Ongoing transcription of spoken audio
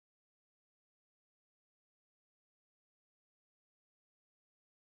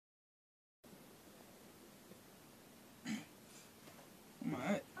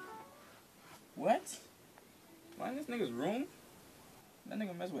nigga's room? That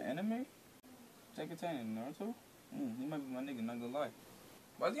nigga mess with anime? Tekken 10 and Naruto? He might be my nigga, not gonna lie.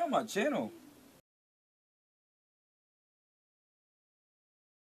 Why is he on my channel?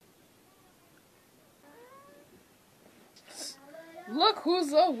 Look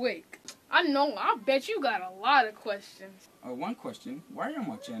who's awake. I know, I bet you got a lot of questions. One question. Why are you on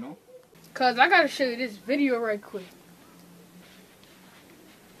my channel? Cause I gotta show you this video right quick.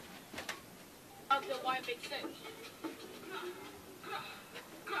 Why it makes sense.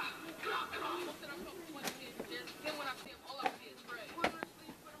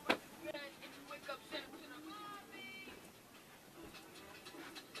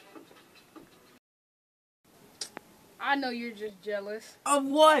 I know you're just jealous. Of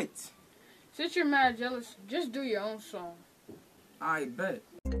what? Since you're mad jealous, just do your own song. I bet.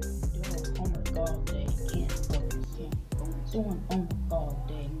 Doing homework all day, can't focus, doing homework all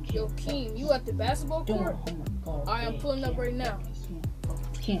day. Yo, Keem, you at the basketball Doing court? homework all day. Alright, I'm pulling up right now.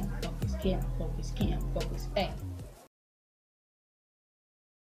 Can't focus, hey.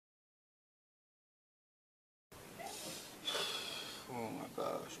 Oh my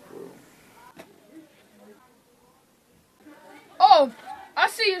gosh, bro. Oh, I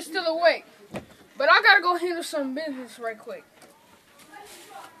see you're still awake. But I gotta go handle some business right quick.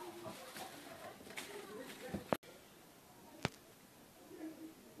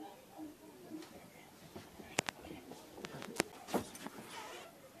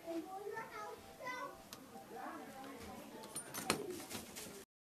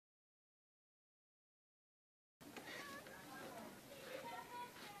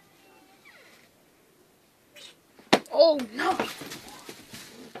 Oh no!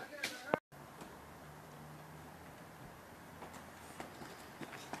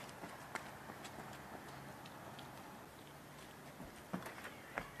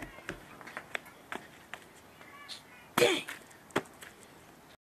 Dang!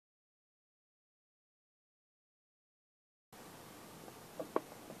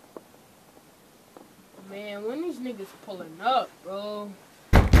 Man, when these niggas pulling up, bro?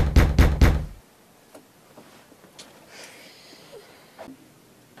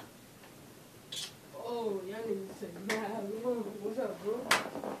 Oh, y'all niggas say, nah, what's up, bro?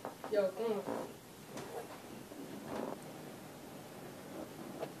 Yo, come on.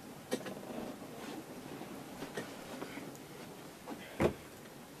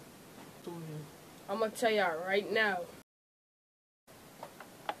 I'm gonna tell y'all right now.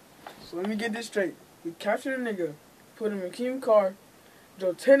 So let me get this straight. We captured a nigga, put him in Keem's car,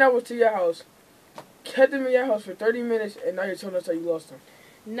 drove 10 hours to your house, kept him in your house for 30 minutes, and now you're telling us that you lost him.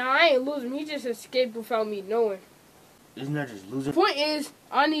 Nah, I ain't losing. He just escaped without me knowing. Isn't that just losing? Point is,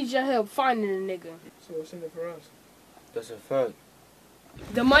 I need your help finding the nigga. So what's in it for us? That's a fact.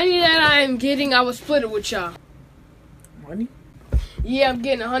 The money that I am getting, I will split it with y'all. Money? Yeah, I'm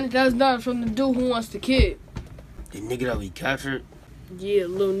getting $100,000 from the dude who wants the kid. The nigga that we captured? Yeah,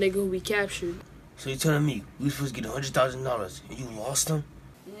 little nigga who we captured. So you telling me we was supposed to get $100,000 and you lost him?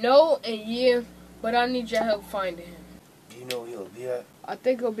 No and yeah, but I need your help finding him. Do you know where he'll be at? I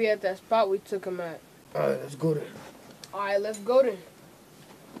think he'll be at that spot we took him at. Alright, let's go there. Alright, let's go then.